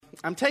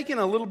I'm taking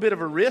a little bit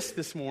of a risk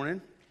this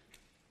morning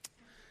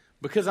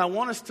because I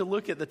want us to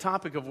look at the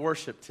topic of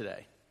worship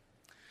today.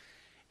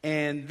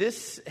 And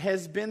this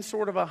has been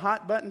sort of a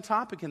hot button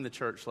topic in the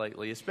church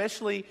lately,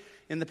 especially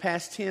in the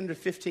past 10 to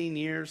 15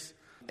 years.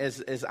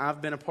 As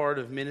I've been a part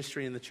of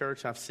ministry in the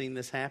church, I've seen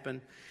this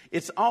happen.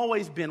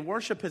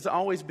 Worship has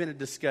always been a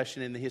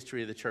discussion in the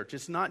history of the church.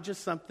 It's not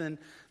just something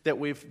that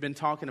we've been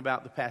talking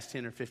about the past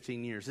 10 or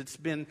 15 years. It's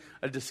been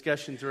a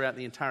discussion throughout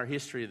the entire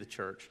history of the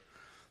church.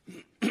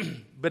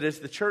 But as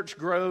the church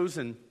grows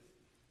and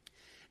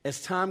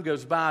as time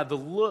goes by, the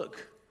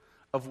look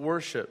of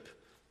worship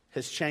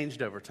has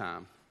changed over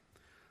time.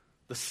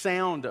 The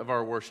sound of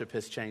our worship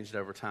has changed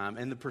over time.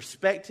 And the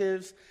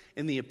perspectives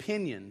and the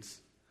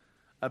opinions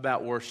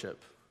about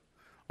worship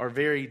are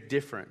very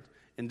different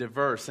and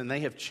diverse, and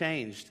they have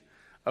changed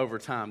over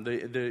time.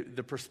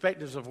 The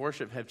perspectives of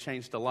worship have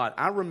changed a lot.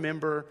 I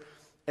remember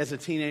as a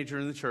teenager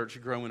in the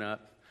church growing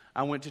up,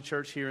 I went to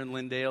church here in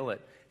Lindale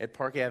at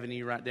Park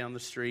Avenue right down the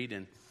street,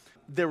 and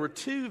there were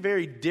two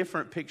very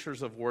different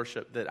pictures of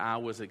worship that I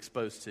was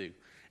exposed to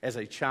as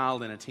a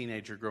child and a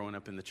teenager growing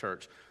up in the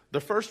church.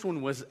 The first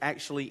one was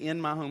actually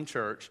in my home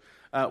church.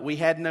 We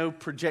had no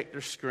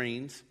projector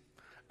screens.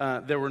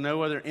 There were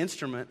no other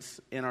instruments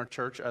in our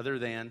church other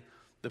than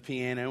the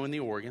piano and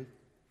the organ.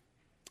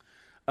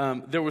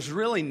 There was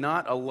really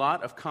not a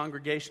lot of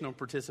congregational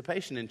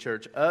participation in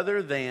church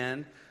other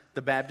than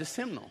the Baptist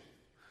hymnal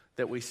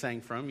that we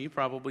sang from. You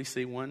probably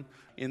see one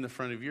in the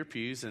front of your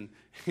pews, and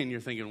you're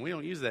thinking, we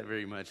don't use that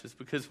very much. It's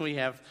because we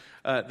have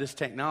this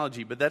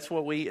technology, but that's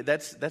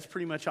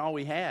pretty much all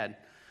we had.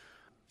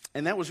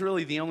 And that was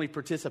really the only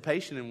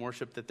participation in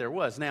worship that there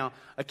was. Now,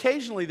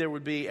 occasionally there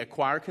would be a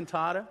choir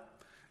cantata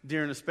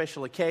during a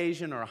special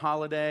occasion or a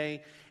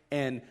holiday,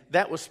 and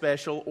that was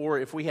special. Or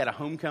if we had a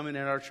homecoming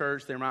at our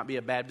church, there might be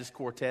a Baptist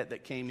quartet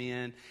that came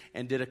in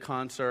and did a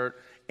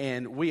concert,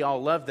 and we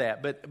all loved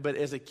that. But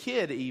as a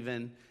kid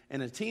even,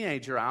 and a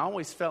teenager, I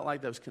always felt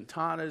like those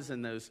cantatas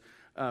and those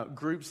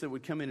groups that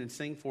would come in and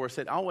sing for us,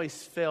 it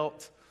always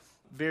felt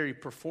very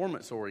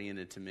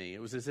performance-oriented to me.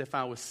 It was as if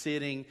I was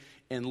sitting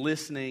and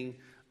listening,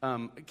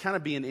 kind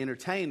of being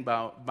entertained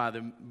by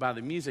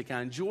the music.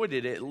 I enjoyed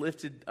it. It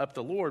lifted up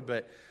the Lord,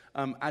 but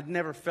I'd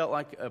never felt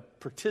like a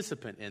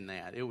participant in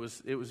that. It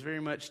was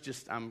very much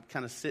just I'm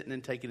kind of sitting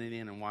and taking it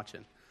in and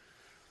watching.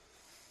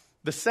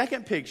 The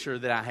second picture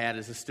that I had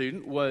as a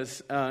student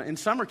was in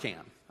summer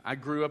camp. I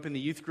grew up in the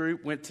youth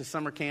group, went to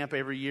summer camp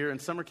every year,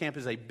 and summer camp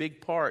is a big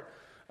part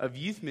of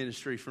youth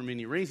ministry for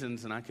many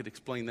reasons, and I could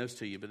explain those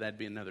to you, but that'd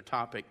be another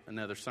topic,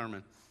 another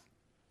sermon.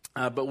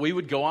 But we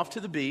would go off to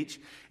the beach,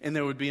 and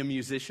there would be a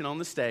musician on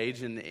the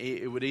stage, and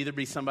it would either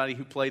be somebody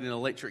who played an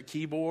electric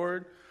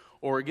keyboard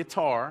or a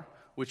guitar,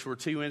 which were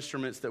two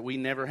instruments that we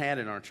never had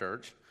in our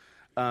church.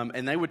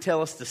 And they would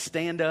tell us to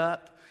stand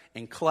up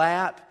and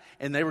clap,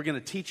 and they were going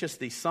to teach us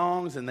these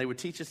songs, and they would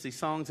teach us these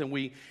songs,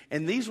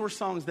 and these were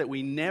songs that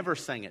we never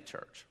sang at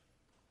church.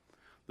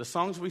 The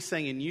songs we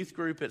sang in youth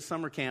group at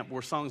summer camp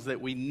were songs that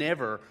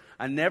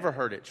I never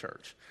heard at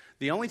church.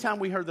 The only time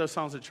we heard those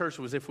songs at church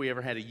was if we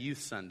ever had a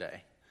youth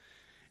Sunday.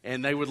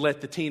 And they would let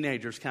the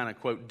teenagers kind of,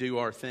 quote, do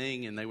our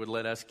thing, and they would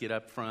let us get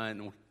up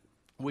front, and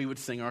we would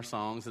sing our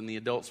songs, and the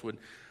adults would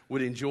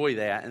enjoy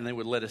that, and they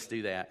would let us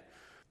do that.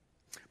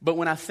 But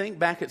when I think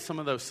back at some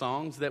of those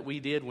songs that we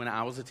did when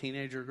I was a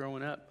teenager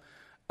growing up,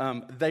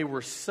 they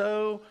were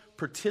so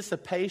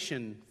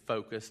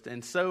participation-focused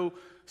and so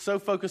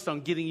focused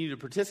on getting you to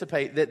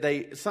participate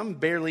that some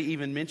barely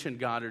even mentioned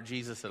God or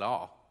Jesus at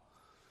all.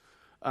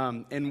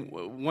 And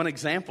one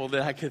example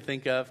that I could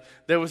think of,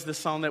 there was this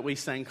song that we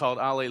sang called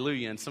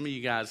Alleluia, and some of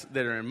you guys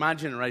that are in my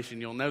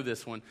generation, you'll know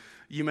this one.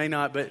 You may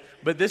not, but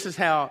this is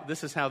how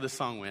this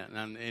song went.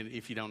 And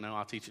if you don't know,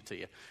 I'll teach it to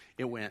you.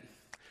 It went,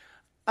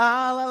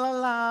 ah la la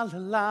la la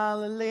la la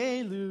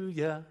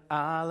alleluia,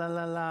 ah la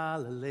la la la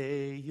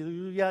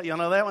alleluia. Y'all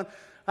know that one?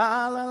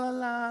 Ah la la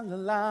la la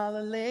la la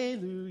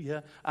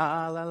alleluia,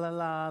 ah la la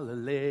la la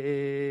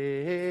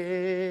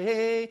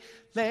alleluia.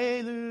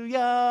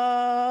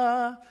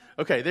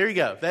 Okay, there you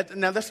go.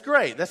 Now that's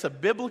great. That's a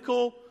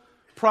biblical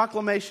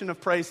proclamation of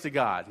praise to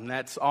God, and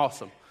that's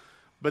awesome.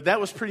 But that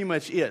was pretty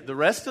much it. The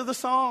rest of the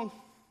song,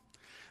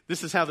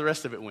 this is how the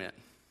rest of it went.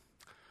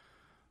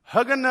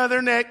 Hug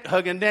another neck,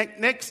 hug a neck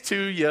next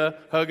to you,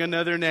 hug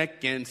another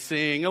neck and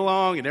sing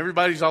along. And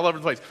everybody's all over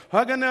the place.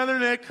 Hug another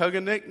neck, hug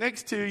a neck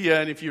next to you.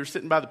 And if you were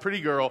sitting by the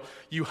pretty girl,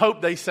 you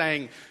hope they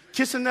sang,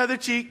 kiss another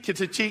cheek, kiss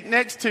a cheek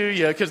next to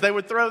you, because they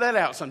would throw that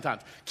out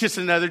sometimes. Kiss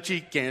another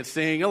cheek and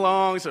sing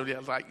along. So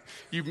yeah, like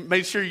you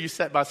made sure you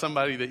sat by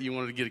somebody that you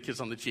wanted to get a kiss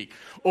on the cheek.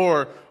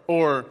 Or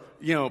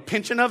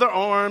pinch another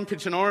arm,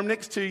 pinch an arm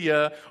next to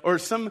you, or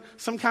some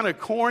kind of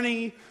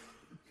corny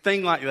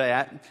thing like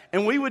that.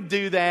 And we would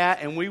do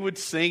that, and we would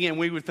sing, and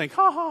we would think,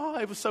 ha, ha, ha,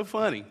 it was so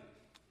funny.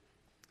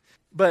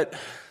 But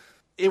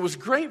it was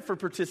great for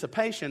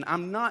participation.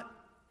 I'm not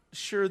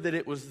sure that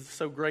it was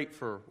so great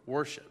for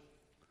worship.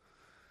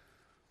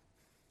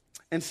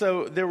 And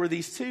so there were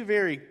these two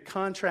very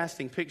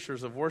contrasting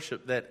pictures of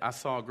worship that I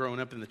saw growing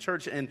up in the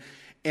church. And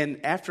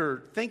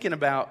after thinking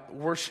about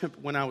worship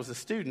when I was a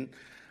student,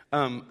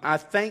 I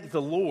thank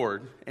the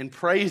Lord and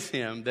praise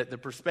Him that the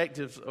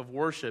perspectives of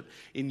worship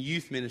in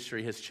youth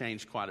ministry has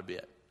changed quite a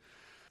bit.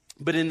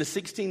 But in the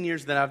 16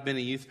 years that I've been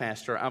a youth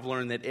pastor, I've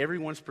learned that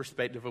everyone's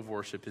perspective of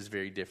worship is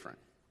very different.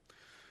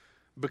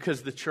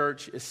 Because the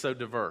church is so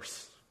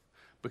diverse.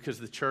 Because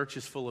the church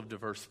is full of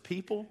diverse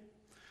people.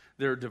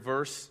 There are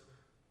diverse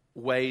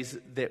ways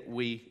that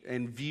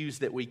and views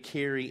that we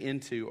carry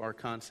into our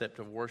concept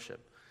of worship.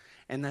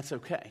 And that's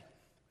okay.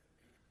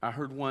 I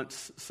heard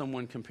once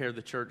someone compare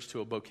the church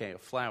to a bouquet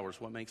of flowers.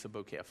 What makes a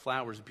bouquet of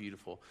flowers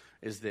beautiful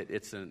is that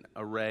it's an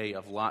array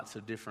of lots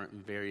of different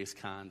and various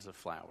kinds of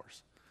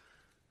flowers.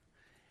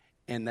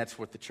 And that's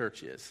what the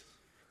church is.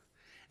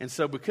 And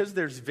so because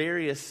there's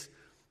various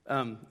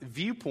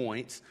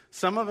viewpoints,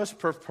 some of us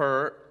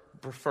prefer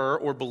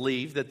or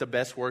believe that the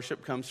best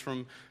worship comes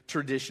from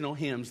traditional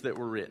hymns that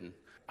were written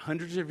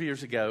hundreds of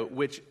years ago,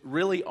 which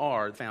really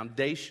are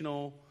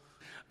foundational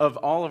of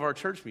all of our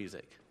church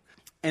music.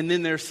 And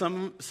then there's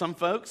some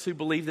folks who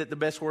believe that the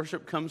best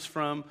worship comes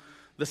from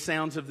the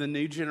sounds of the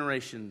new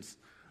generations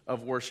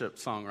of worship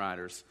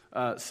songwriters,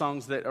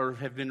 songs that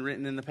have been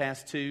written in the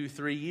past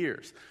 2-3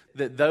 years,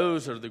 that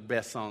those are the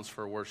best songs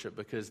for worship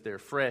because they're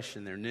fresh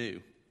and they're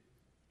new.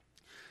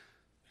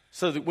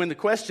 So that when the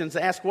question's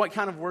asked, what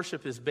kind of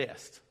worship is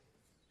best?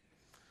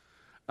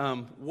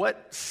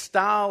 What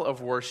style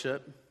of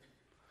worship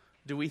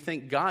do we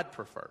think God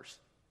prefers?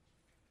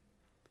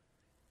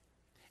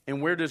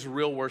 And where does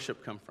real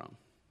worship come from?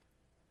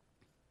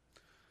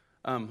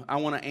 I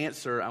want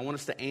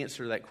us to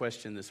answer that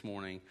question this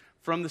morning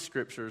from the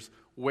Scriptures,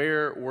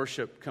 where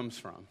worship comes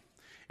from.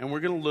 And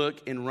we're going to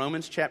look in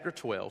Romans chapter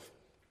 12.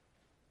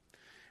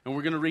 And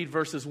we're going to read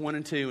verses 1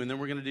 and 2, and then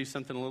we're going to do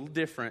something a little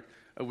different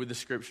with the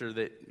Scripture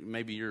that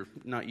maybe you're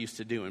not used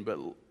to doing. But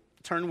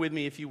turn with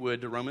me, if you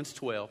would, to Romans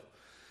 12.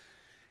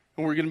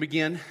 And we're going to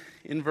begin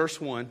in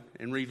verse 1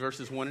 and read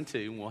verses 1 and 2,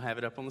 and we'll have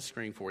it up on the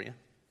screen for you.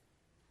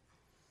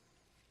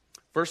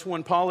 Verse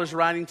 1, Paul is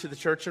writing to the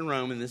church in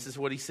Rome, and this is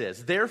what he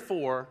says.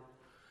 Therefore,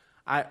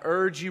 I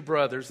urge you,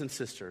 brothers and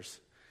sisters,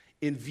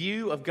 in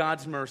view of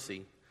God's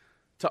mercy,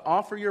 to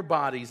offer your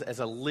bodies as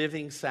a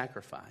living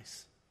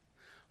sacrifice,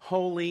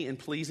 holy and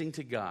pleasing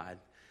to God.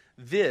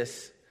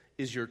 This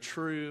is your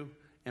true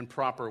and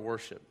proper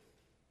worship.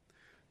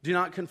 Do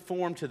not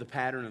conform to the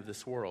pattern of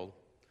this world,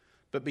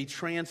 but be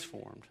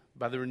transformed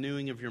by the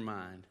renewing of your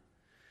mind.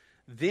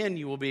 Then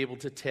you will be able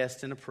to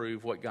test and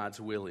approve what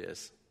God's will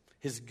is,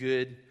 His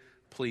good,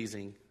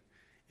 pleasing,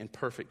 and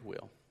perfect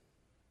will.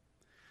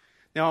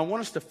 Now, I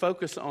want us to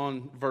focus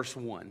on verse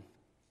 1.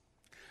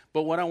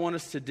 But what I want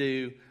us to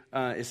do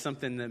is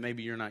something that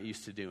maybe you're not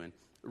used to doing.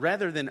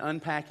 Rather than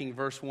unpacking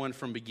verse 1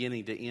 from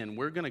beginning to end,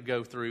 we're going to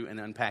go through and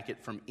unpack it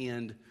from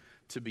end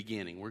to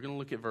beginning. We're going to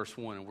look at verse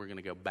 1 and we're going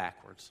to go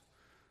backwards.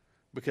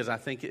 Because I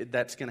think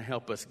that's going to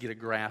help us get a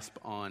grasp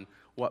on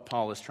what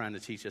Paul is trying to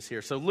teach us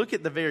here. So look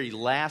at the very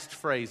last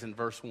phrase in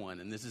verse 1,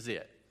 and this is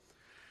it.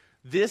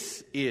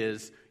 This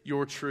is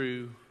your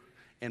true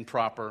and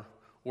proper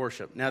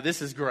worship. Now,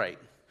 this is great,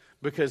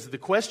 because the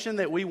question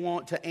that we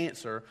want to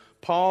answer,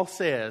 Paul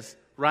says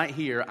right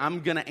here, I'm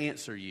going to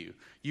answer you.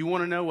 You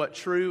want to know what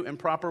true and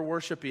proper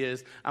worship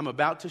is? I'm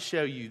about to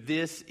show you.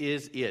 This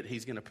is it.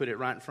 He's going to put it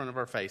right in front of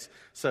our face.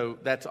 So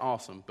that's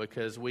awesome,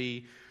 because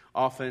we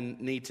often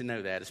need to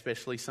know that,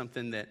 especially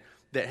something that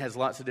has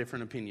lots of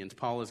different opinions.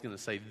 Paul is going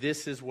to say,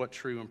 this is what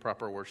true and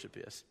proper worship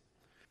is.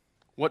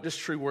 What does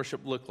true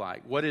worship look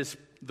like? What is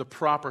the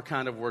proper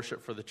kind of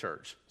worship for the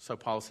church? So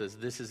Paul says,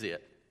 this is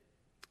it.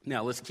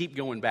 Now, let's keep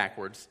going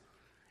backwards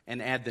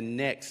and add the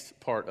next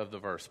part of the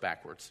verse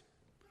backwards.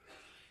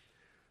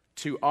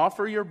 To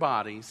offer your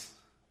bodies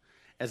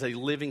as a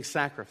living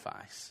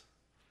sacrifice,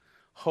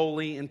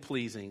 holy and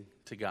pleasing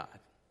to God.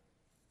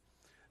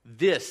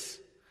 This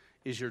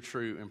is your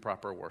true and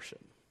proper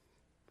worship.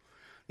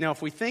 Now,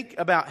 if we think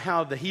about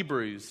how the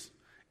Hebrews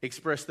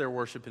expressed their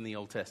worship in the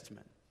Old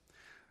Testament,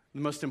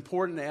 the most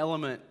important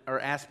element or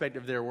aspect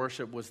of their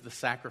worship was the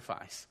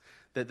sacrifice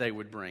that they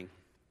would bring.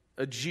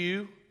 A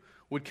Jew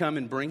would come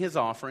and bring his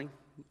offering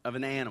of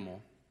an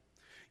animal,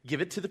 give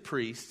it to the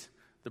priest.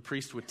 The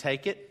priest would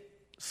take it,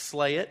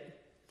 slay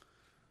it,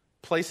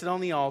 place it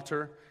on the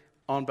altar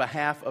on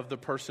behalf of the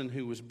person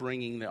who was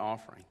bringing the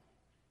offering.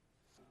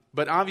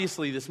 But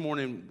obviously this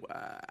morning,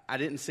 I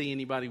didn't see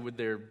anybody with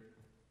their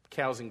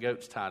cows and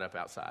goats tied up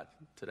outside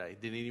today.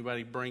 Did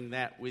anybody bring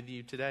that with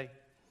you today?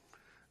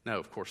 No,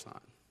 of course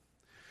not.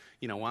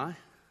 You know why?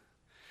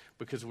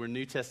 Because we're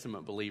New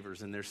Testament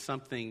believers, and there's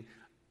something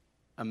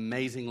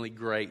amazingly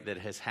great that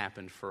has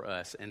happened for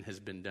us and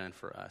has been done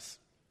for us.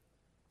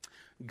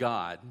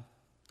 God,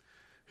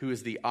 who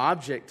is the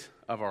object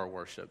of our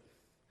worship,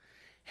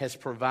 has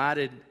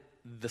provided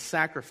the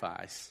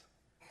sacrifice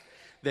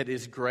that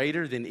is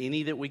greater than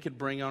any that we could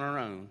bring on our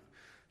own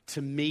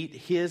to meet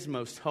His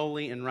most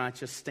holy and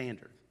righteous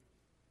standard.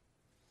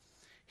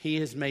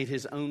 He has made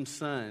His own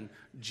Son,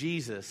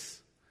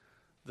 Jesus,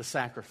 the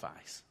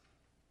sacrifice.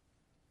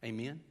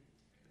 Amen?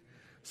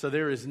 So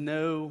there is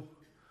no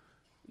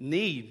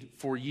need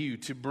for you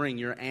to bring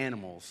your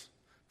animals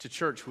to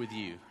church with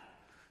you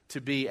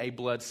to be a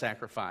blood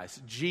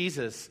sacrifice.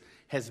 Jesus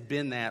has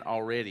been that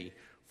already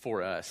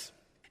for us.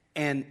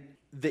 And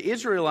the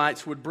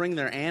Israelites would bring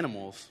their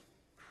animals,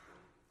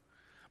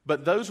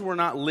 but those were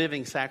not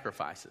living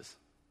sacrifices.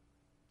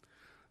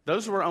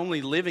 Those were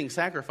only living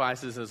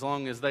sacrifices as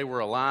long as they were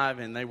alive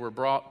and they were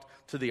brought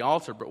to the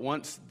altar. But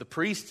once the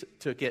priest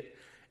took it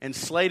and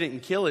slayed it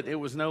and killed it, it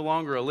was no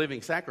longer a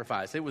living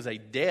sacrifice. It was a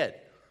dead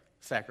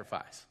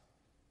sacrifice.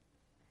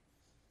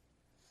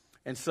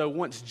 And so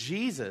once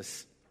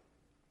Jesus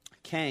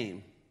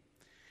came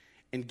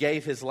and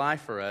gave his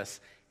life for us,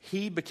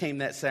 he became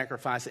that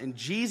sacrifice. And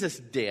Jesus'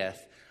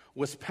 death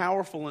was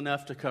powerful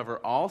enough to cover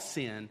all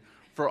sin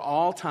for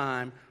all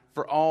time,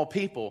 for all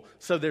people.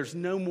 So there's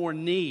no more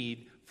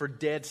need for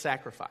dead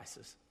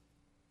sacrifices.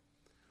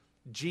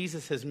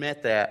 Jesus has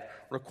met that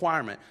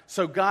requirement.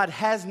 So God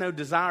has no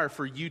desire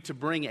for you to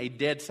bring a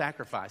dead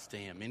sacrifice to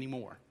him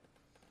anymore.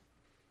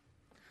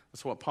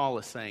 That's what Paul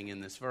is saying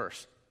in this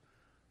verse.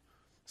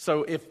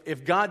 So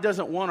if God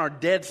doesn't want our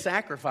dead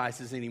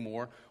sacrifices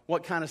anymore,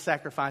 what kind of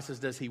sacrifices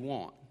does he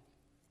want?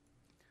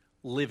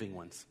 Living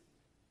ones.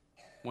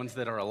 Ones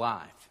that are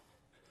alive.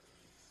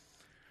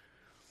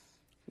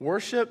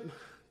 Worship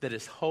that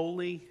is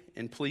holy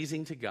and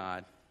pleasing to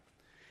God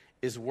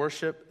is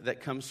worship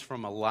that comes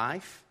from a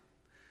life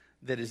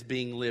that is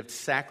being lived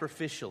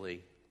sacrificially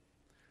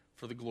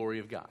for the glory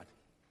of God.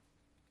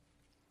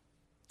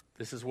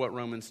 This is what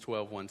Romans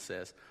 12:1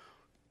 says.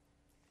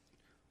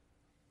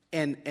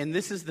 And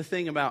this is the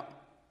thing about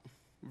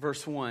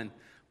verse 1.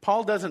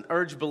 Paul doesn't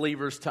urge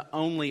believers to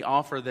only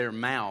offer their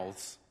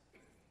mouths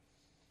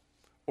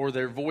or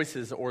their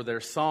voices or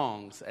their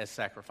songs as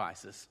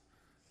sacrifices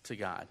to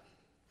God.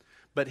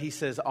 But he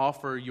says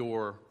offer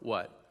your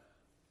what?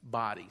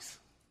 Bodies.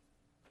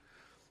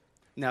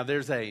 Now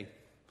there's a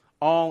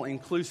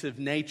all-inclusive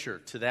nature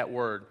to that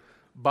word,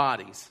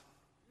 bodies.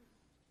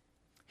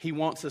 He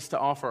wants us to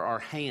offer our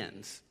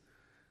hands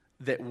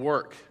that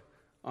work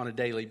on a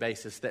daily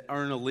basis, that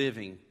earn a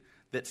living,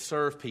 that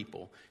serve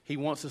people. He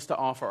wants us to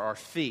offer our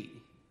feet,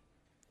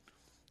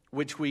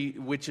 which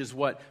is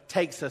what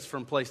takes us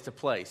from place to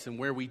place and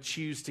where we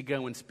choose to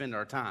go and spend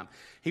our time.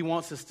 He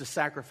wants us to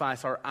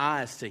sacrifice our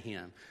eyes to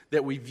him,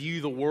 that we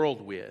view the world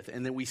with,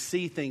 and that we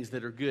see things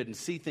that are good and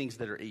see things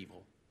that are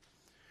evil.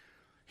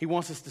 He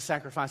wants us to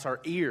sacrifice our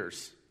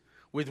ears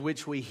with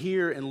which we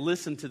hear and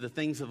listen to the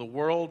things of the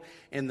world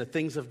and the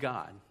things of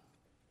God.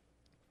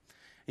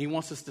 He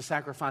wants us to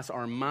sacrifice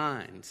our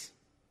minds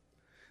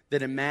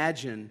that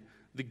imagine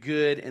the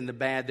good and the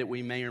bad that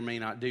we may or may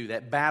not do,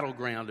 that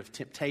battleground of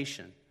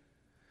temptation.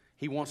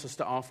 He wants us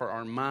to offer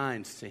our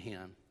minds to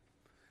him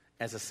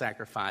as a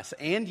sacrifice.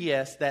 And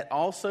yes, that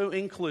also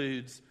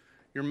includes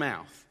your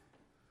mouth,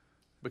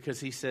 because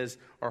he says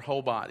our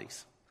whole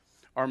bodies,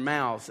 our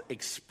mouths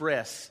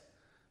express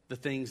the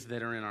things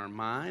that are in our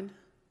mind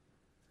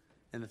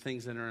and the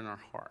things that are in our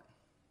heart.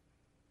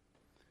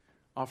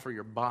 Offer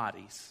your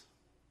bodies.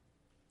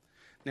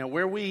 Now,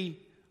 where we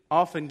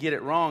often get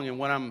it wrong, and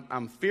what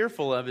I'm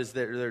fearful of, is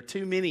that there are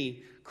too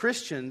many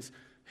Christians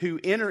who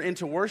enter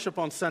into worship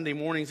on Sunday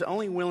mornings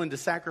only willing to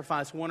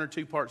sacrifice one or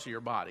two parts of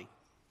your body.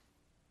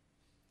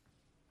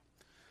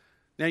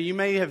 Now, you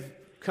may have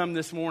come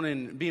this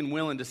morning being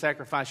willing to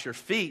sacrifice your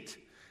feet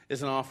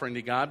as an offering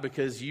to God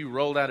because you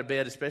rolled out of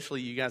bed,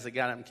 especially you guys that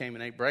got up and came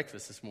and ate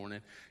breakfast this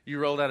morning. You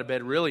rolled out of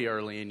bed really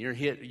early, and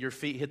your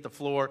feet hit the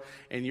floor,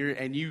 and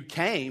you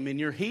came and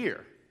you're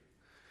here.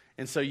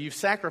 And so you've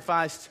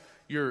sacrificed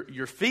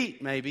your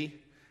feet maybe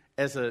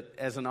as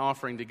an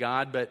offering to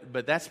God,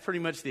 but that's pretty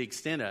much the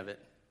extent of it.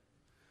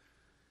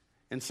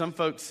 And some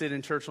folks sit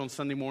in church on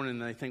Sunday morning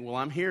and they think, well,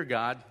 I'm here,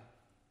 God.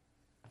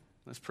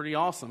 That's pretty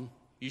awesome.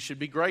 You should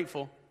be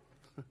grateful.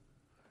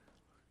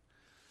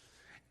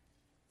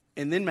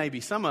 And then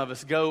maybe some of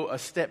us go a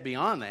step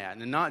beyond that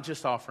and not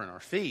just offering our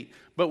feet,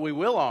 but we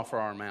will offer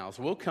our mouths.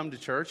 We'll come to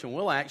church and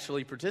we'll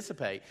actually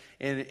participate.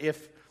 And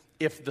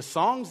if the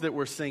songs that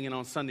we're singing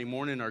on Sunday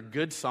morning are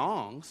good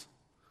songs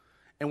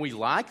and we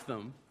like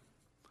them,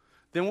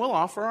 then we'll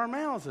offer our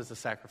mouths as a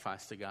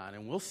sacrifice to God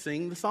and we'll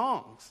sing the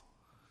songs.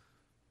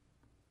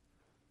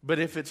 But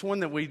if it's one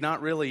that we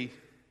not really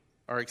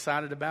are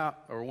excited about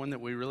or one that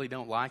we really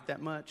don't like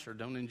that much or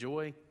don't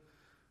enjoy,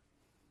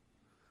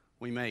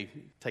 we may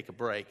take a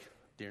break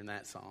during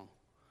that song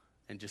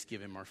and just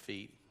give him our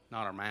feet,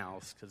 not our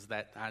mouths, because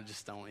I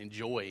just don't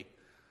enjoy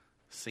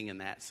singing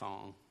that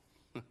song.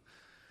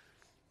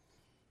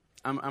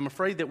 I'm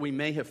afraid that we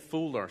may have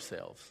fooled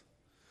ourselves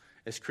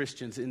as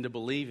Christians into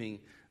believing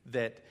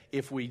that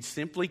if we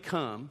simply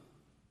come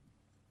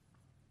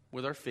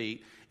with our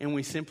feet and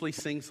we simply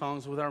sing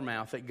songs with our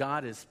mouth, that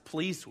God is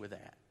pleased with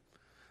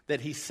that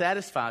he's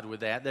satisfied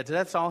with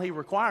that's all he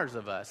requires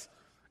of us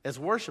as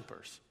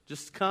worshipers.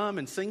 Just come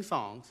and sing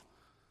songs,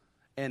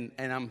 and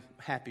I'm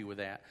happy with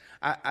that.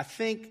 I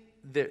think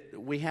that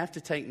we have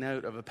to take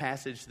note of a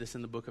passage that's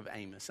in the book of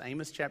Amos.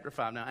 Amos chapter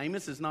 5. Now,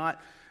 Amos is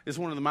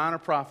one of the minor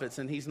prophets,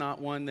 and he's not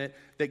one that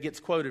gets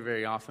quoted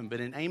very often. But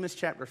in Amos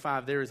chapter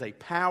 5, there is a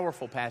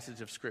powerful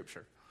passage of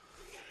Scripture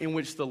in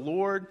which the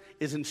Lord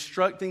is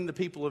instructing the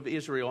people of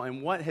Israel.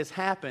 And what has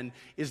happened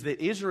is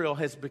that Israel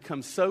has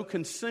become so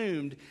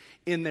consumed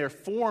in their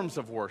forms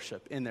of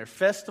worship, in their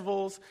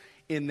festivals,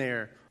 in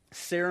their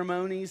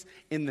ceremonies,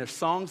 in their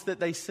songs that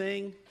they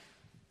sing.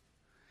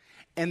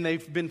 And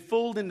they've been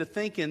fooled into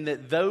thinking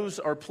that those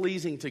are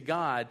pleasing to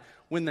God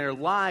when their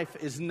life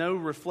is no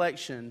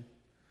reflection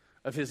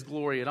of His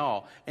glory at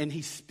all. And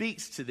He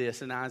speaks to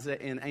this in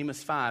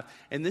Amos 5.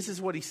 And this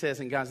is what He says.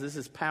 And guys, this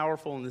is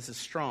powerful and this is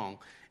strong.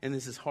 And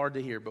this is hard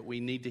to hear, but we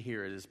need to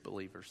hear it as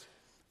believers.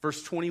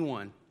 Verse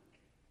 21,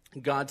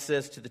 God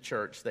says to the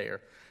church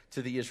there,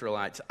 to the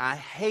Israelites, I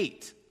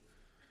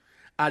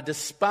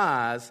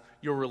despise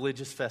your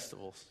religious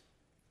festivals.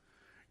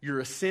 Your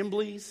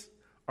assemblies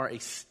are a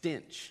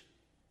stench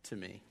to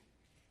me.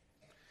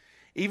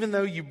 Even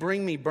though you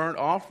bring me burnt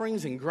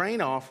offerings and grain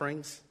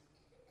offerings,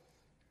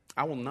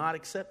 I will not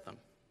accept them.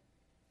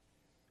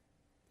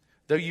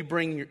 Though you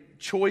bring your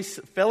choice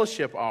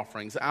fellowship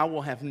offerings, I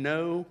will have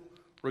no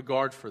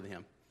regard for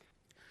them.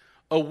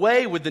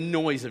 Away with the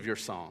noise of your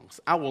songs.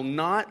 I will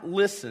not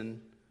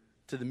listen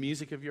to the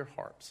music of your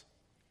harps.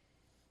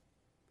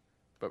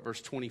 But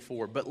verse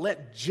 24, but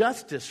let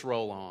justice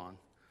roll on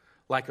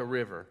like a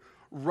river,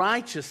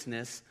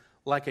 righteousness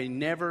like a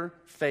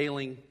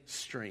never-failing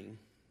stream.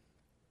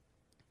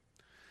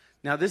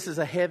 Now, this is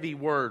a heavy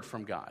word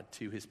from God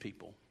to His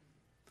people.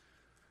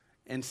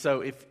 And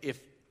so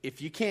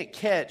if you can't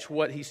catch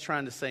what He's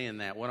trying to say in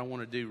that, what I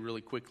want to do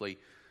really quickly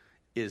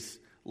is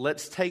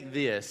let's take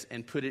this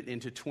and put it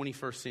into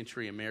 21st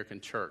century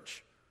American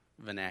church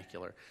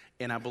vernacular.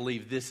 And I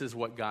believe this is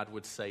what God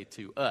would say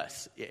to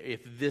us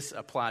if this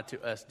applied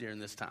to us during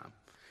this time.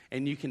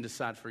 And you can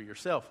decide for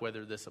yourself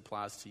whether this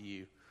applies to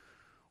you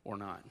or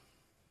not.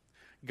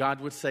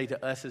 God would say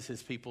to us as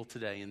His people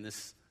today in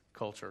this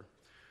culture,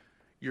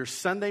 your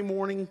Sunday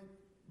morning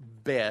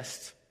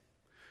best,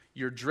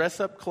 your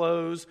dress-up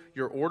clothes,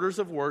 your orders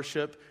of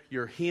worship,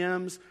 your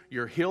hymns,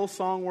 your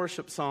Hillsong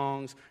worship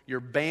songs, your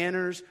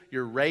banners,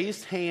 your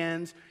raised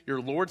hands, your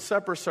Lord's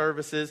Supper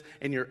services,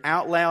 and your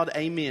out-loud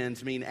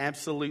amens mean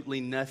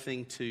absolutely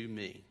nothing to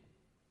me.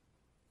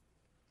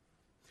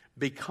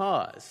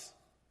 Because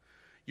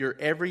your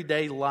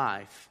everyday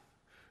life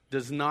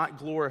does not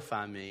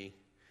glorify me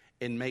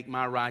and make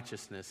my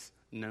righteousness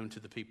known to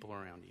the people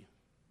around you.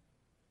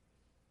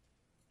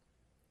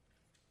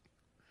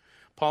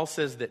 Paul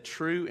says that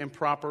true and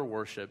proper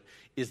worship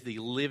is the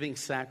living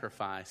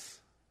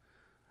sacrifice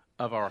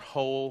of our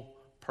whole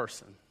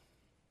person.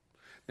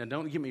 Now,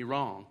 don't get me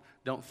wrong.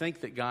 Don't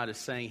think that God is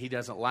saying He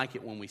doesn't like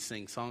it when we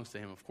sing songs to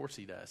Him. Of course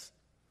He does.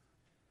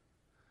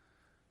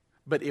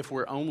 But if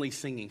we're only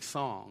singing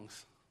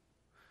songs,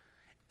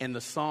 and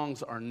the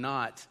songs are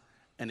not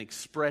an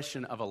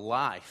expression of a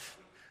life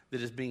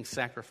that is being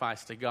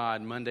sacrificed to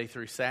God Monday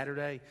through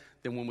Saturday,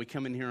 then when we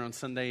come in here on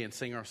Sunday and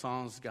sing our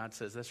songs, God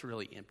says, that's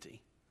really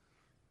empty.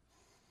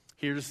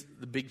 Here's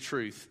the big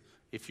truth.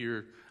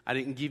 I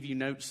didn't give you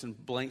notes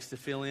and blanks to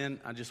fill in.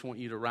 I just want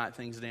you to write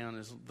things down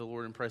as the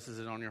Lord impresses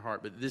it on your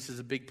heart. But this is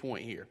a big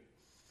point here.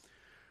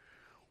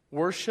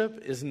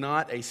 Worship is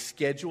not a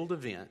scheduled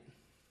event.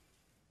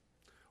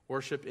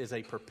 Worship is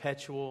a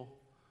perpetual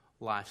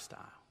lifestyle.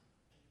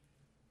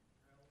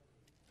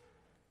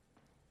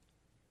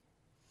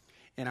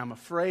 And I'm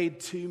afraid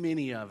too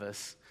many of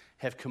us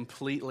have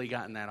completely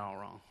gotten that all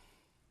wrong,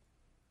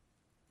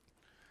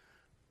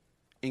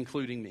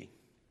 including me.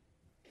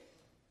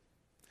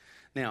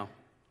 Now,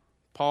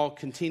 Paul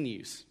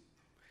continues,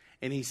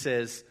 and he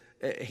says,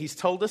 he's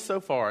told us so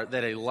far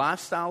that a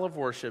lifestyle of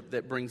worship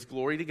that brings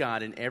glory to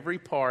God in every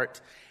part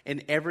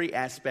and every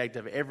aspect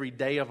of every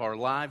day of our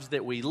lives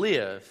that we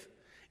live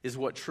is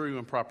what true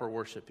and proper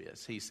worship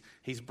is.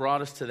 He's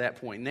brought us to that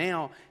point.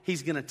 Now,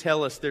 he's going to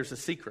tell us there's a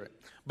secret,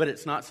 but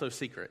it's not so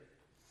secret.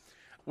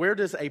 Where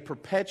does a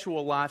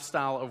perpetual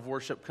lifestyle of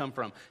worship come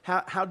from?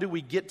 How do we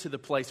get to the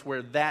place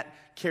where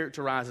that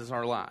characterizes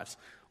our lives?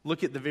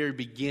 Look at the very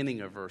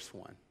beginning of verse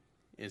 1.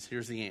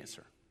 Here's the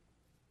answer.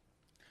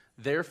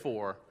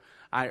 Therefore,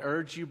 I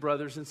urge you,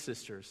 brothers and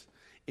sisters,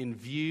 in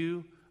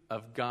view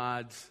of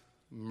God's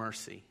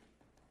mercy.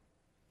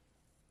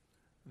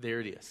 There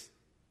it is.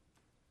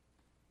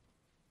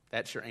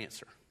 That's your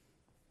answer.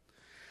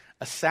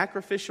 A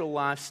sacrificial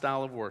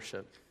lifestyle of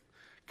worship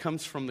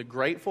comes from the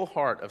grateful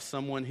heart of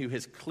someone who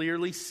has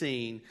clearly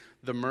seen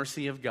the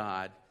mercy of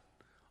God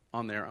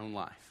on their own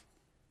life.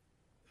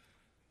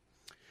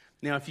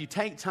 Now, if you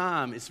take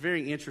time, it's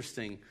very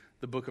interesting,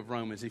 the book of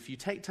Romans. If you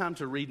take time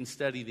to read and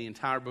study the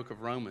entire book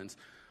of Romans,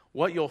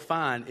 what you'll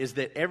find is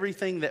that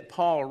everything that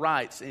Paul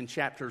writes in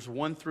chapters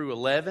 1 through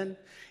 11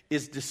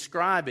 is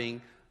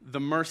describing the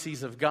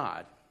mercies of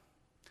God.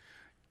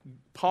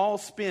 Paul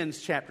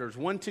spends chapters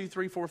 1, 2,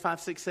 3, 4,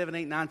 5, 6, 7,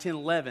 8, 9, 10,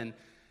 11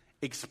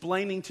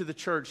 explaining to the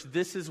church,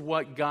 this is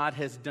what God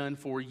has done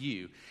for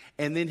you.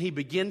 And then he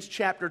begins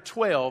chapter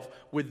 12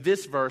 with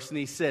this verse, and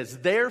he says,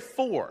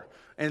 therefore,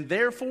 and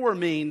therefore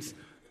means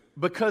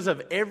because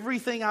of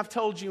everything I've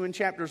told you in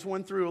chapters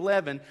 1 through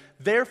 11,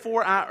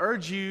 therefore I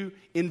urge you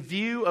in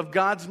view of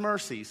God's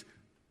mercies.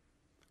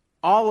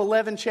 All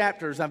 11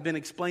 chapters I've been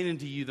explaining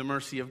to you the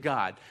mercy of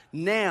God.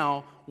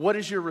 Now, what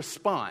is your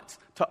response?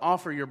 To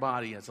offer your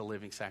body as a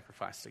living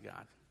sacrifice to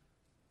God.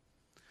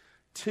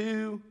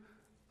 Two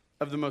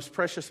of the most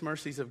precious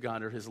mercies of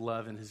God are his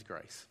love and his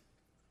grace.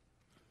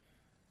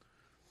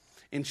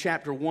 In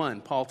chapter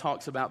 1, Paul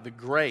talks about the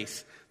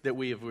grace that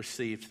we have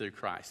received through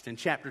Christ. In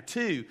chapter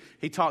 2,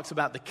 he talks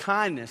about the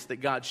kindness that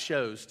God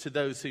shows to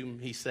those whom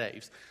he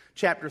saves.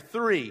 Chapter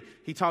 3,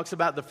 he talks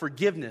about the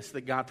forgiveness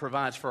that God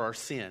provides for our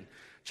sin.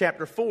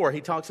 Chapter 4,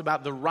 he talks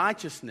about the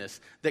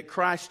righteousness that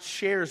Christ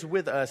shares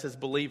with us as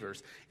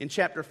believers. In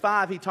chapter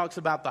 5, he talks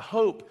about the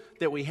hope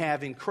that we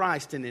have in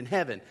Christ and in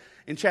heaven.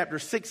 In chapter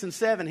 6 and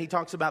 7, he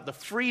talks about the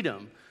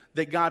freedom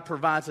that God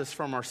provides us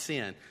from our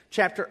sin.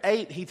 Chapter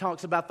 8, he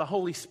talks about the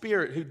Holy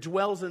Spirit who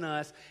dwells in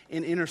us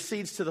and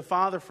intercedes to the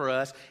Father for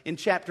us. In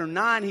chapter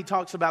 9, he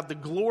talks about the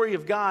glory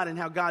of God and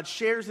how God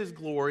shares his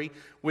glory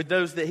with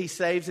those that he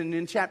saves. And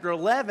in chapter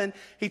 11,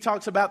 he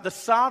talks about the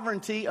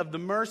sovereignty of the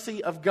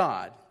mercy of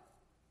God.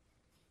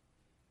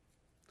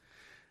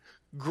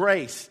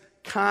 Grace,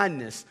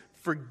 kindness,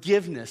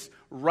 forgiveness,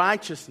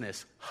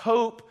 righteousness,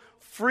 hope,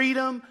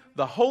 freedom,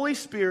 the Holy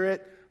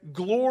Spirit,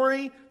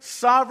 glory,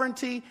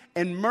 sovereignty,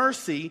 and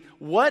mercy.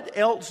 What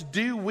else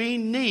do we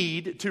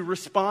need to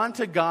respond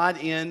to God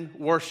in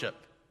worship?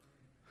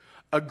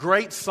 A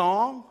great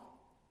song?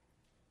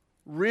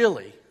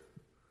 Really?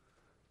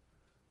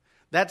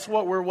 That's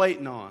what we're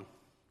waiting on.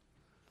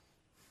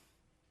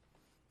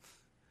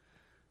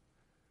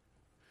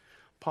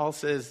 Paul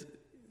says,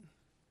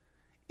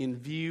 in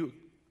view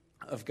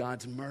of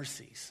God's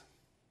mercies,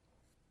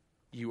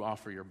 you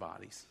offer your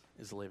bodies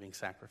as living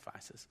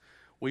sacrifices.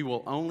 We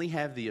will only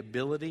have the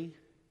ability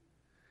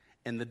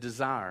and the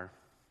desire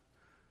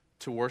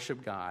to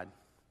worship God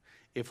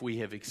if we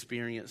have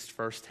experienced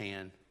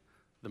firsthand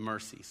the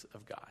mercies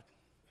of God.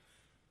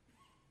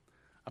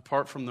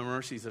 Apart from the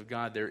mercies of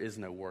God, there is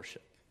no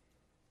worship.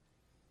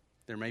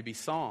 There may be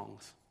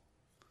songs,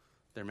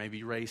 there may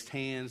be raised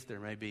hands, there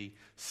may be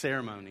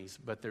ceremonies,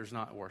 but there's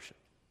not worship.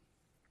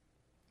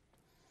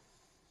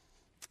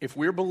 If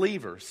we're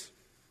believers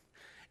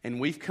and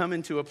we've come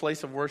into a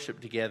place of worship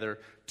together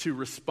to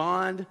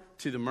respond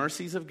to the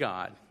mercies of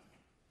God,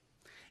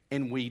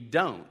 and we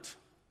don't,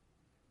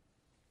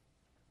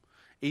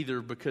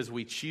 either because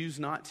we choose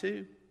not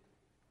to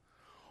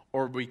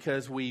or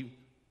because we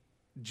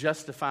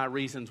justify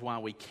reasons why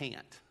we can't.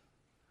 Have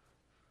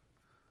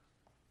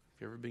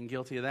you ever been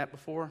guilty of that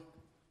before?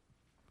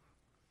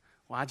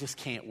 Well, I just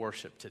can't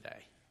worship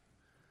today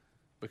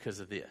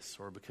because of this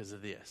or because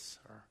of this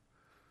or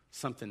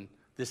something.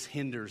 This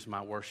hinders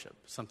my worship,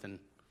 something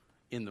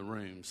in the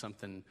room,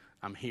 something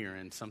I'm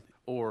hearing, something,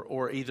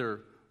 or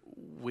either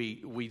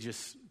we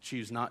just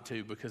choose not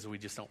to because we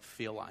just don't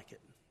feel like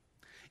it.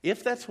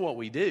 If that's what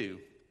we do,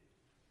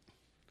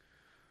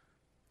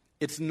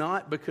 it's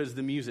not because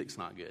the music's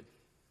not good.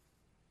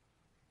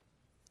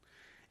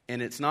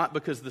 And it's not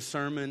because the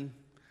sermon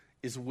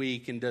is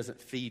weak and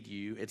doesn't feed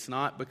you. It's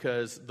not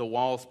because the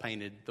wall's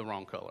painted the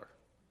wrong color.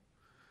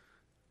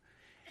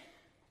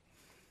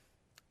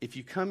 If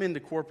you come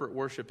into corporate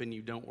worship and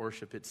you don't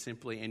worship, it's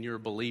simply, and you're a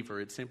believer,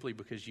 it's simply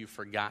because you've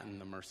forgotten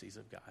the mercies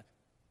of God.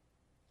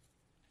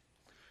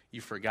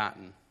 You've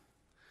forgotten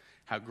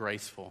how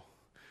graceful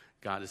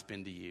God has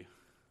been to you.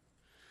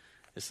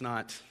 It's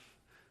not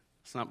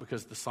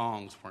because the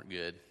songs weren't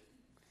good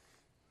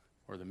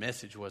or the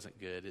message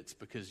wasn't good. It's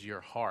because your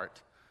heart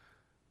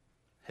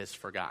has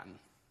forgotten.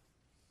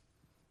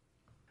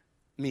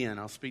 Men,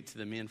 I'll speak to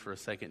the men for a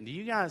second. Do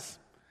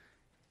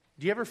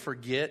you ever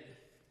forget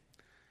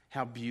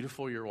how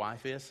beautiful your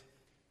wife is?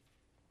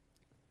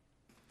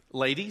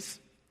 Ladies,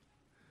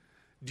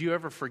 do you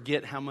ever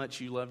forget how much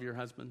you love your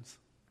husbands?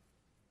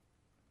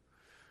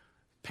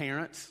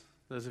 Parents,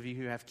 those of you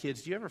who have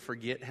kids, do you ever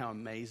forget how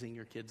amazing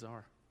your kids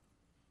are?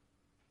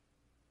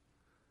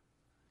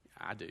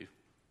 I do.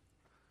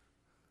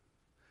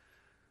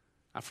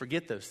 I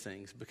forget those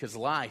things because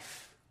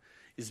life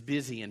is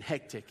busy and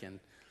hectic,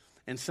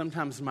 and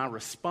sometimes my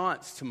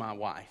response to my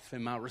wife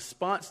and my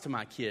response to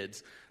my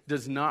kids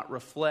does not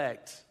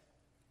reflect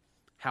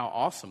how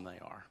awesome they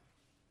are.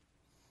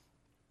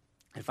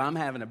 If I'm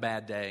having a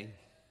bad day,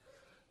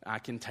 I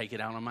can take it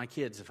out on my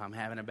kids. If I'm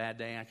having a bad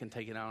day, I can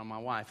take it out on my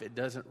wife. It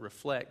doesn't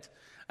reflect.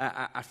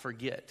 I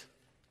forget.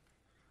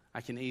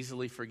 I can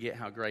easily forget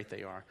how great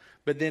they are.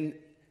 But then,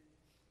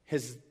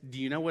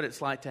 do you know what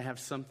it's like to have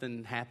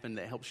something happen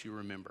that helps you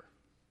remember?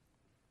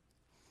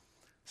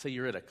 Say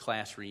you're at a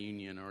class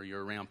reunion or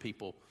you're around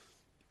people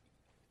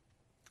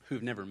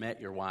who've never met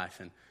your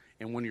wife,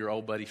 and one of your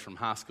old buddies from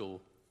high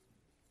school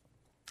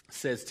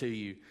says to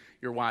you,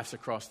 your wife's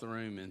across the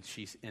room,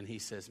 and he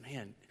says,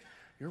 "Man,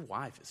 your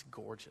wife is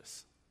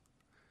gorgeous.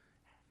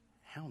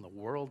 How in the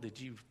world did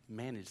you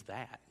manage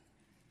that?"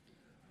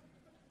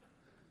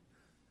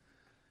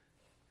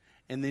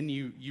 And then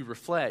you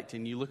reflect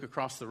and you look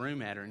across the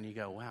room at her and you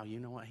go, wow, you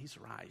know what? He's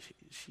right.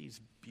 She's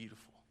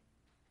beautiful.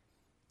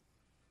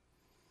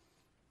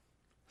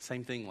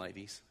 Same thing,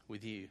 ladies,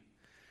 with you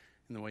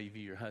in the way you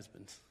view your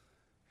husbands.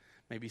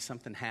 Maybe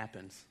something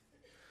happens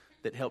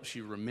that helps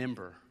you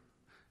remember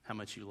how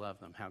much you love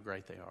them, how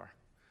great they are.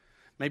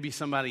 Maybe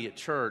somebody at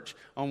church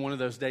on one of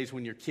those days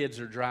when your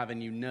kids are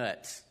driving you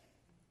nuts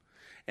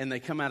and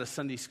they come out of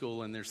Sunday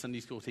school and their Sunday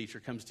school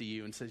teacher comes to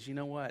you and says, you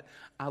know what?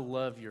 I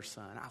love your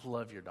son. I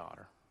love your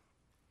daughter.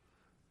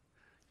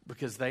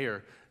 Because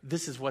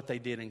this is what they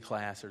did in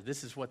class, or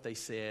this is what they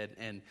said,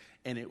 and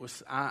it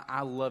was,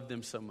 I love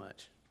them so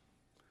much.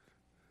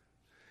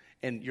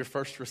 And your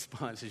first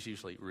response is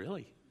usually,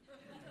 really?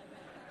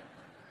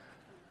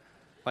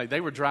 Like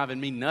they were driving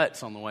me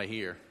nuts on the way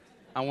here.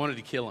 I wanted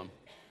to kill them.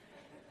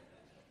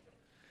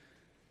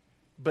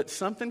 But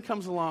something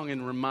comes along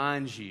and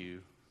reminds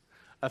you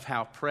of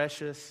how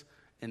precious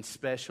and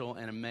special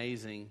and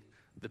amazing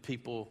the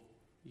people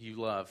you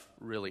love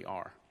really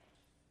are.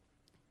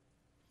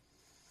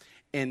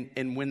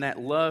 And when that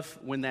love,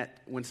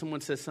 when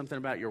someone says something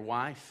about your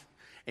wife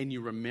and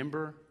you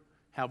remember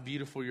how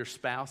beautiful your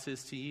spouse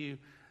is to you,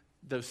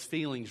 those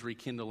feelings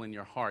rekindle in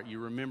your heart. You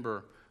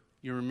remember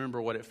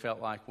what it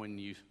felt like when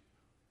you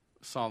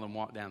saw them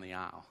walk down the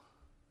aisle.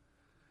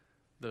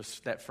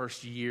 That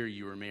first year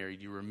you were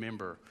married, you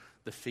remember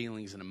the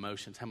feelings and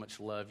emotions, how much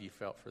love you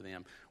felt for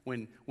them.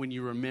 When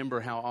you remember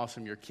how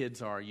awesome your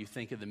kids are, you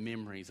think of the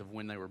memories of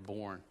when they were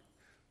born,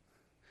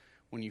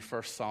 when you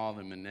first saw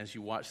them and as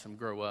you watch them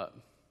grow up.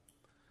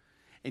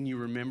 And you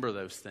remember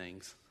those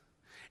things.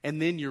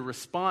 And then your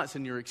response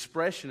and your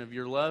expression of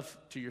your love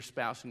to your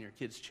spouse and your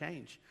kids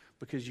change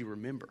because you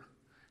remember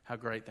how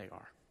great they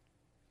are.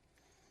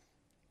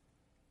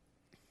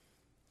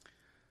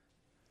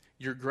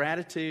 Your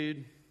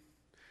gratitude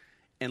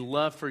and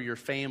love for your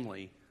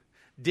family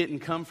didn't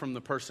come from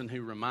the person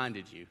who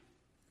reminded you.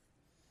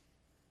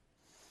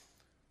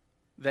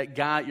 That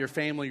guy at your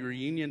family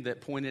reunion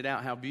that pointed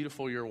out how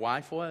beautiful your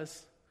wife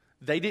was,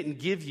 they didn't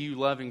give you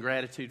love and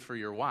gratitude for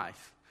your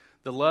wife.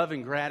 The love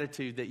and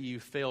gratitude that you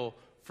feel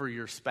for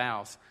your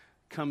spouse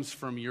comes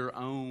from your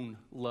own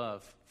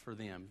love for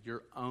them,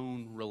 your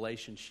own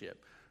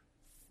relationship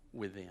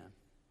with them.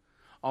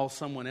 All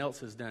someone else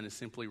has done is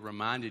simply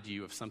reminded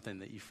you of something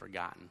that you've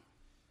forgotten.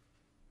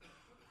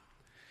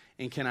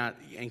 And can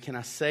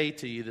I say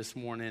to you this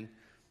morning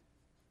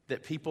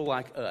that people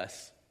like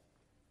us,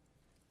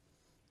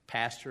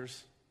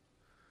 pastors,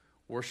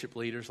 worship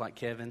leaders like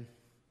Kevin,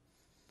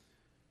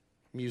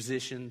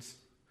 musicians,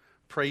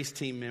 praise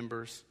team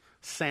members,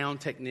 sound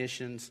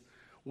technicians,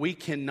 we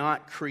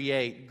cannot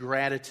create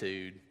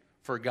gratitude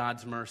for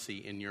God's mercy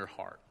in your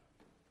heart.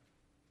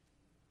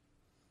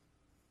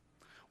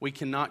 We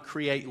cannot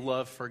create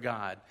love for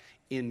God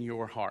in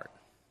your heart.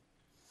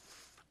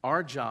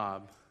 Our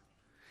job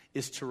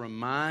is to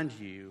remind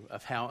you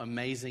of how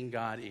amazing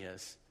God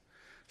is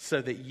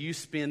so that you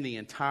spend the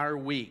entire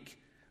week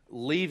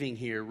leaving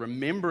here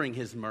remembering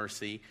His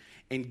mercy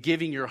and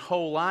giving your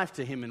whole life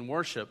to Him in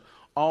worship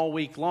all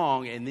week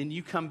long, and then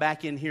you come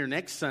back in here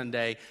next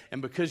Sunday, and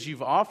because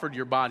you've offered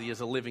your body as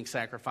a living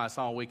sacrifice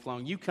all week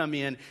long, you come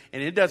in,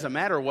 and it doesn't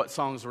matter what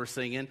songs we're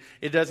singing,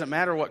 it doesn't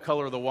matter what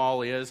color the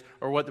wall is,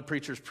 or what the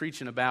preacher's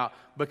preaching about,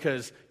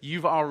 because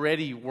you've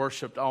already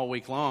worshiped all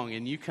week long,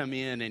 and you come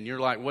in, and you're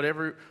like,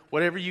 whatever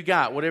you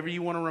got, whatever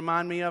you want to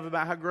remind me of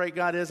about how great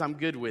God is, I'm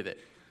good with it,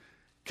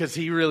 because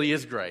He really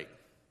is great.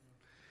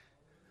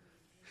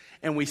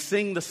 And we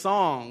sing the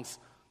songs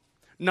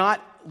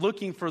not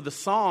looking for the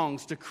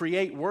songs to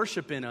create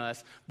worship in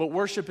us, but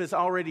worship is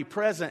already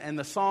present, and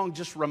the song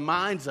just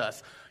reminds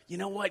us, you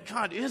know what?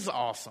 God is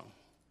awesome.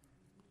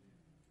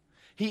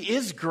 He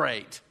is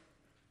great.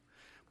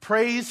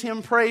 Praise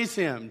Him, praise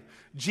Him.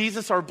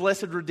 Jesus, our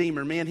blessed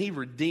Redeemer. Man, He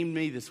redeemed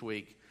me this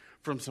week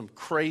from some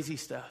crazy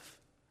stuff.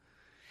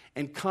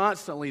 And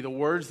constantly the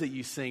words that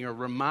you sing are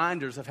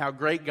reminders of how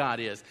great God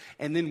is.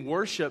 And then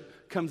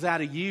worship comes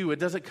out of you. It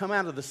doesn't come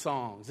out of the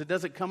songs. It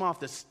doesn't come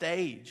off the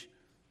stage.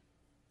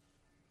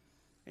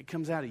 It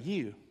comes out of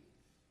you.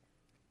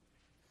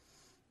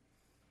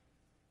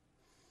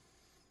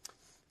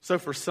 So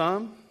for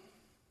some,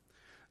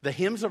 the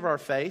hymns of our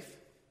faith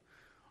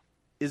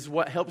is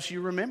what helps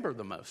you remember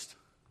the most.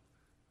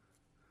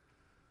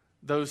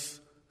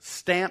 Those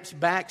Stamps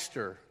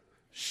Baxter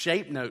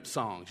shape note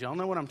songs. Y'all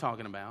know what I'm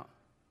talking about.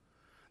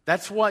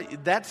 That's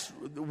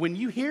when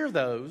you hear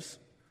those,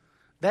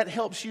 that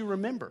helps you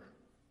remember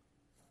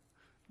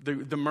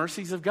the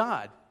mercies of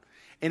God.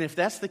 And if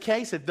that's the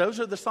case, if those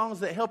are the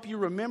songs that help you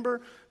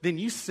remember, then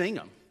you sing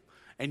them.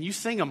 And you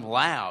sing them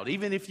loud,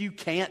 even if you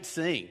can't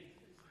sing.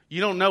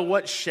 You don't know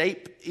what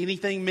shape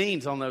anything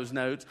means on those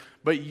notes,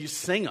 but you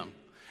sing them.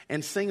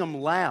 And sing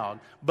them loud.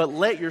 But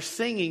let your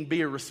singing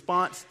be a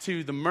response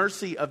to the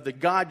mercy of the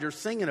God you're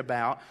singing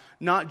about,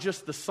 not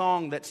just the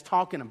song that's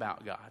talking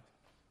about God.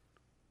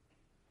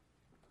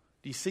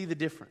 Do you see the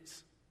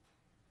difference?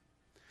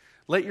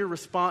 Let your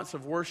response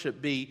of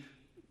worship be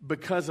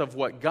because of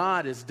what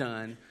God has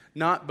done,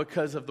 not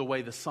because of the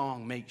way the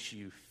song makes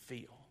you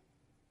feel.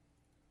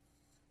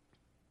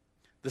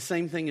 The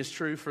same thing is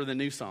true for the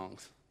new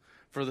songs,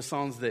 for the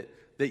songs that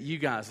you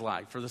guys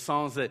like, for the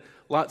songs that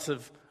lots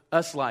of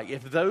us like.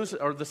 If those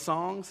are the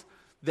songs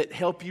that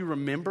help you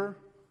remember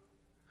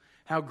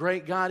how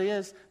great God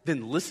is,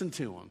 then listen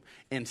to them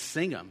and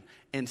sing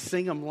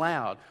them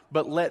loud.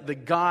 But let the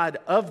God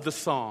of the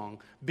song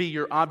be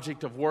your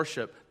object of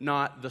worship,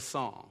 not the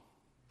song.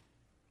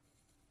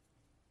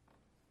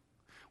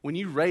 When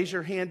you raise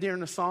your hand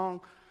during a song,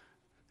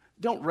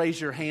 don't raise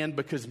your hand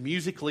because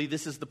musically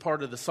this is the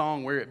part of the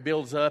song where it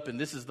builds up and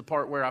this is the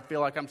part where I feel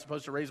like I'm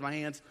supposed to raise my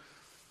hands.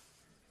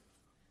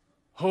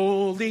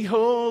 Holy,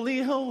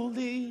 holy,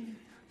 holy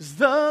is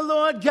the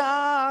Lord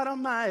God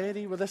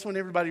Almighty. Well, that's when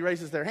everybody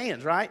raises their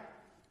hands, right?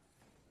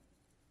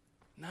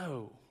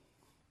 No.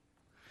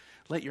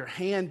 Let your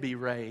hand be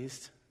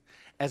raised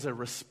as a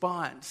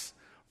response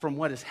from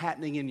what is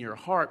happening in your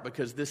heart,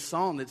 because this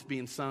song that's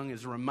being sung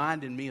is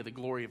reminding me of the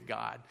glory of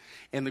God.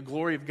 And the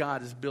glory of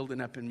God is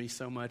building up in me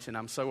so much, and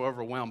I'm so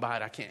overwhelmed by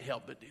it, I can't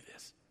help but do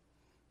this.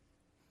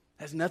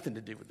 It has nothing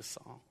to do with the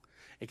song,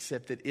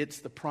 except that it's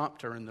the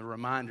prompter and the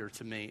reminder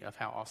to me of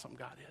how awesome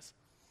God is.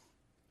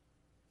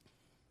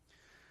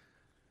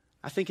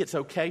 I think it's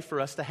okay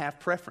for us to have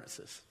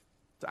preferences.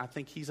 I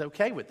think He's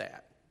okay with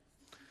that.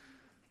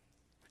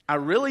 I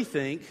really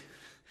think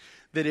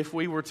that if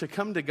we were to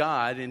come to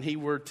God and He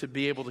were to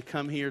be able to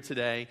come here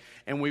today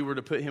and we were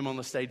to put Him on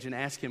the stage and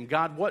ask Him,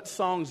 God, what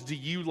songs do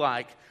you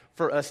like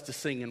for us to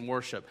sing and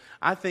worship?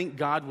 I think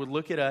God would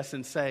look at us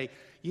and say,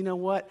 you know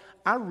what?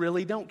 I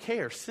really don't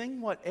care.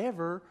 Sing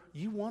whatever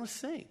you want to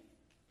sing.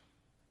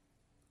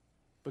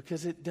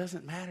 Because it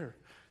doesn't matter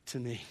to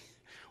me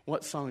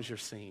what songs you're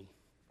singing.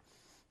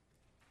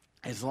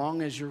 As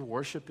long as your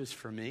worship is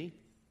for me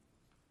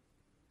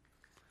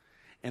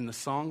and the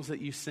songs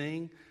that you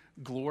sing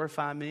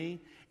glorify me,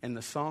 and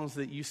the songs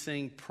that you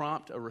sing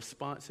prompt a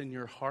response in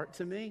your heart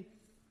to me,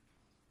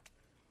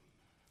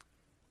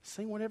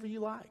 sing whatever you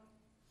like.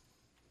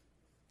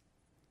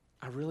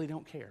 I really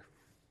don't care.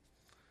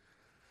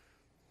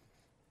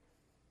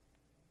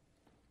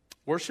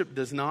 Worship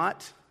does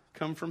not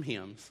come from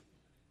hymns.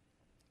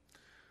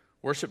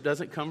 Worship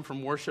doesn't come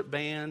from worship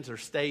bands or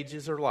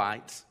stages or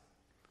lights.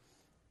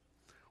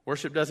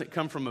 Worship doesn't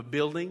come from a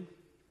building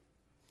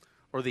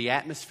or the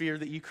atmosphere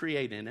that you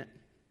create in it.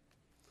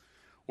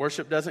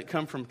 Worship doesn't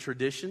come from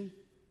tradition.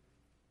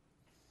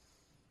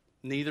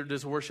 Neither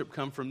does worship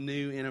come from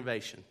new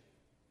innovation.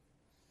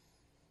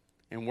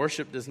 And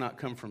worship does not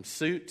come from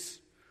suits,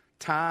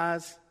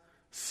 ties,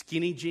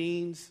 skinny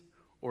jeans,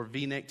 or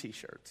V-neck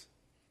t-shirts.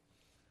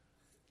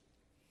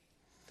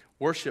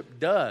 Worship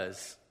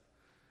does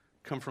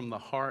come from the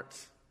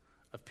hearts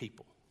of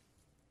people.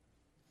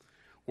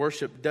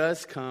 Worship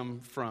does come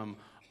from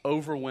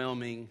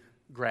overwhelming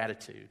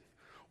gratitude.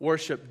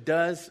 Worship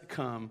does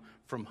come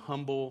from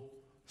humble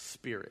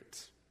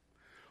spirits.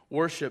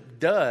 Worship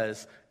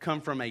does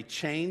come from a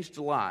changed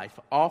life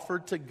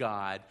offered to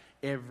God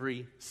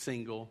every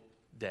single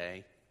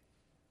day.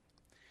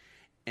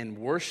 And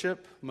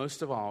worship,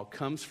 most of all,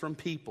 comes from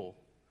people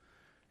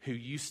who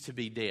used to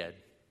be dead,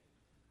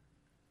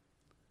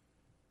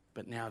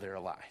 but now they're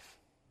alive.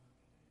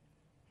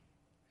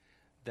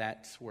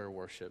 That's where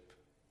worship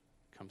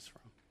comes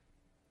from.